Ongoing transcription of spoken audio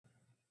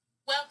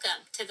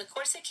Welcome to the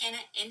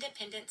Corsicana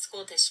Independent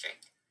School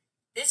District.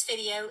 This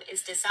video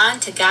is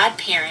designed to guide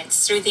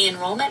parents through the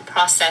enrollment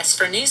process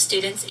for new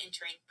students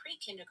entering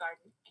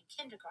pre-kindergarten and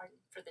kindergarten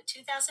for the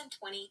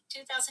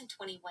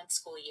 2020-2021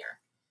 school year.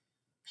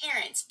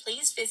 Parents,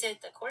 please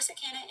visit the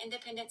Corsicana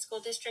Independent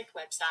School District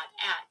website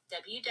at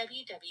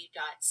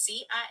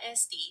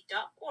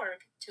www.cisd.org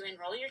to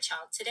enroll your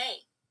child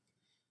today.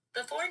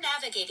 Before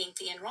navigating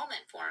the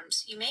enrollment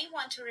forms, you may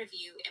want to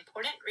review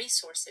important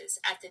resources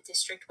at the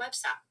district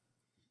website.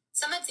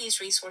 Some of these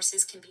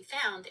resources can be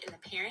found in the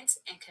Parents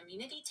and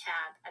Community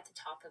tab at the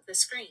top of the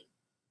screen.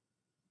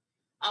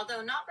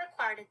 Although not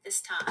required at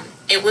this time,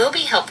 it will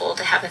be helpful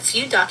to have a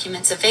few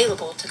documents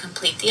available to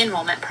complete the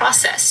enrollment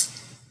process.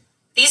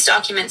 These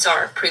documents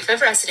are proof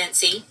of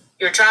residency,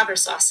 your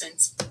driver's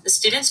license, the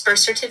student's birth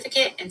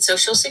certificate and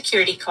social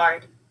security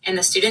card, and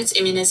the student's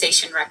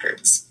immunization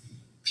records.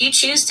 If you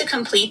choose to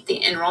complete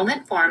the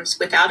enrollment forms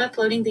without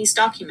uploading these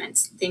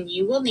documents, then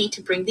you will need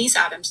to bring these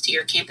items to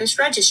your campus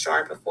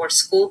registrar before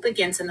school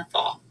begins in the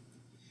fall.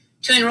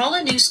 To enroll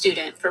a new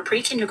student for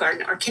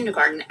pre-kindergarten or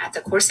kindergarten at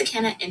the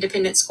Corsicana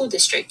Independent School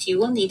District, you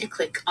will need to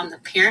click on the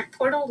Parent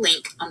Portal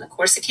link on the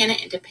Corsicana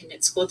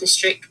Independent School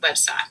District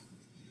website.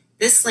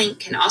 This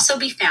link can also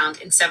be found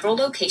in several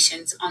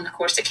locations on the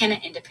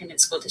Corsicana Independent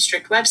School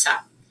District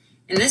website.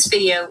 In this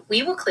video,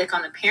 we will click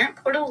on the Parent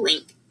Portal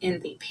link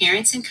in the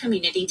Parents and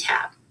Community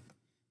tab.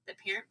 The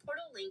Parent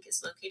Portal link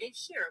is located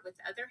here with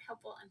other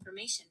helpful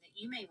information that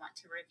you may want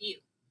to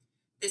review.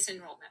 This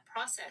enrollment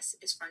process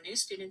is for new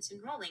students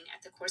enrolling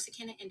at the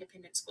Corsicana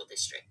Independent School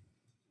District.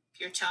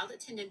 If your child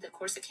attended the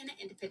Corsicana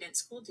Independent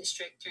School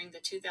District during the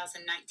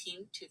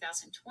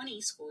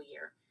 2019-2020 school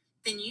year,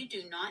 then you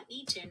do not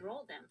need to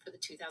enroll them for the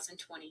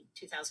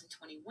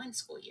 2020-2021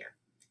 school year.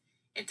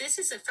 If this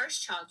is the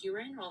first child you are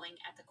enrolling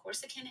at the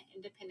Corsicana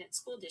Independent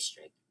School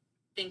District,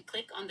 then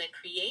click on the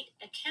Create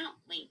Account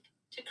link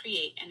to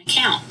create an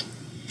account.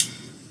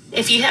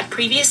 If you have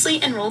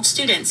previously enrolled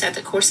students at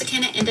the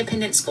Corsicana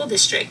Independent School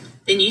District,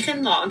 then you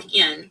can log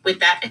in with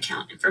that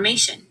account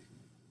information.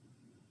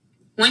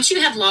 Once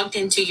you have logged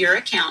into your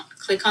account,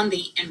 click on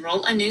the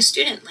Enroll a New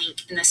Student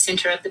link in the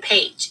center of the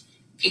page.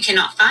 If you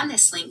cannot find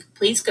this link,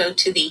 please go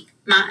to the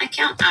My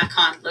Account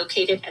icon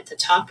located at the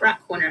top right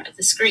corner of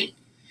the screen.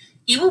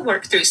 You will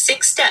work through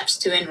 6 steps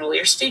to enroll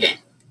your student.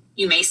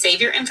 You may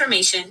save your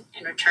information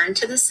and return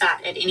to the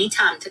site at any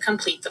time to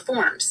complete the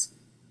forms.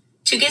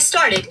 To get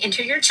started,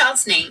 enter your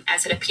child's name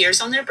as it appears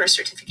on their birth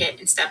certificate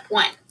in step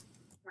 1.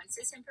 Once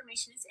this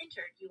information is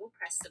entered, you will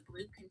press the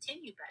blue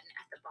Continue button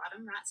at the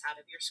bottom right side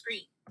of your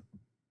screen.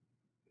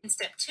 In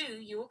step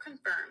 2, you will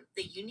confirm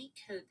the unique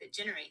code that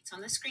generates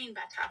on the screen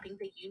by typing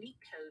the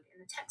unique code in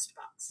the text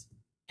box.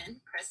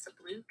 Then press the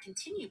blue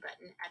Continue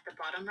button at the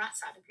bottom right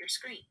side of your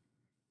screen.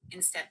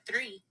 In step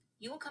 3,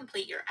 you will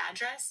complete your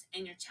address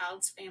and your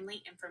child's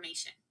family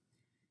information.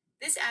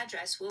 This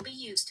address will be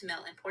used to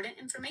mail important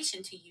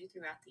information to you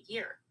throughout the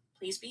year.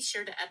 Please be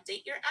sure to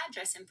update your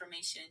address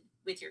information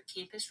with your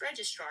campus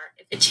registrar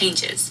if it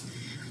changes.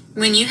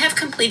 When you have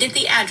completed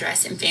the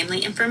address and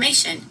family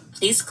information,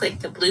 please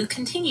click the blue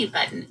Continue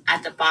button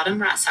at the bottom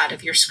right side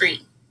of your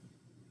screen.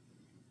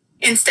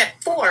 In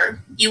step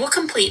 4, you will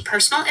complete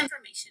personal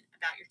information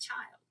about your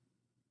child.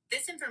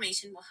 This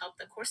information will help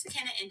the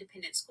Corsicana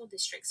Independent School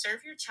District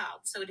serve your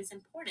child, so it is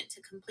important to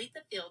complete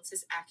the fields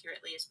as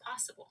accurately as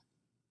possible.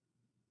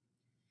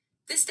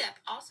 This step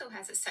also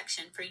has a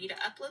section for you to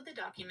upload the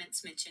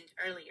documents mentioned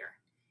earlier.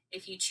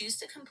 If you choose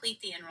to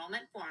complete the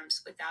enrollment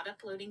forms without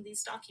uploading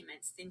these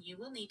documents, then you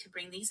will need to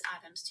bring these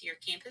items to your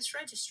campus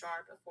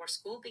registrar before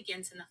school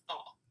begins in the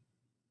fall.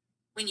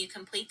 When you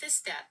complete this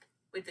step,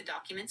 with the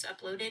documents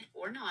uploaded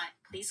or not,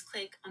 please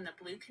click on the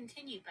blue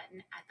Continue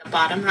button at the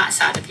bottom right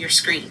side of your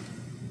screen.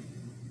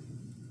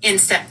 In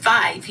step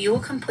 5, you will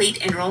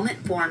complete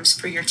enrollment forms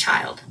for your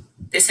child.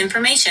 This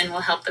information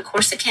will help the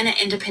Corsicana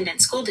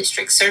Independent School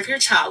District serve your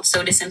child,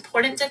 so it is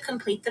important to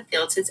complete the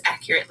fields as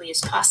accurately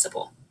as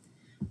possible.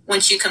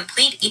 Once you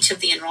complete each of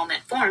the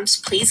enrollment forms,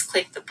 please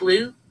click the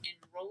blue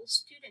Enroll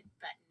Student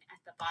button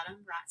at the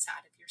bottom right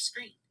side of your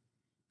screen.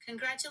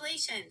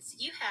 Congratulations!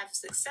 You have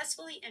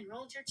successfully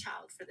enrolled your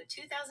child for the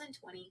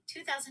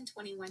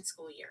 2020-2021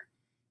 school year.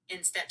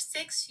 In step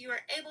 6, you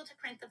are able to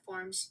print the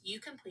forms you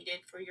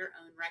completed for your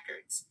own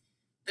records.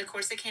 The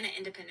Corsicana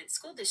Independent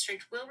School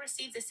District will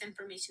receive this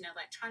information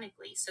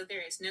electronically, so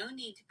there is no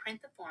need to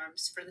print the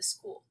forms for the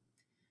school.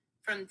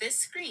 From this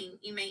screen,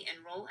 you may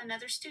enroll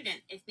another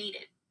student if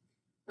needed.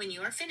 When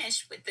you are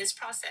finished with this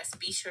process,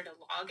 be sure to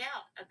log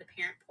out of the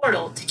Parent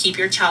Portal to keep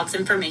your child's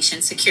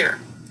information secure.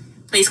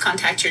 Please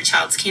contact your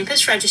child's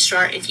campus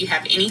registrar if you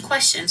have any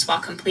questions while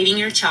completing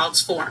your child's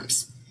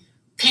forms.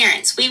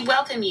 Parents, we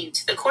welcome you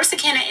to the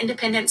Corsicana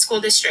Independent School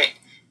District.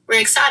 We're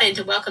excited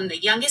to welcome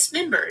the youngest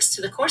members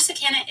to the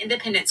Corsicana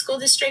Independent School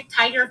District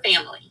Tiger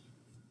family.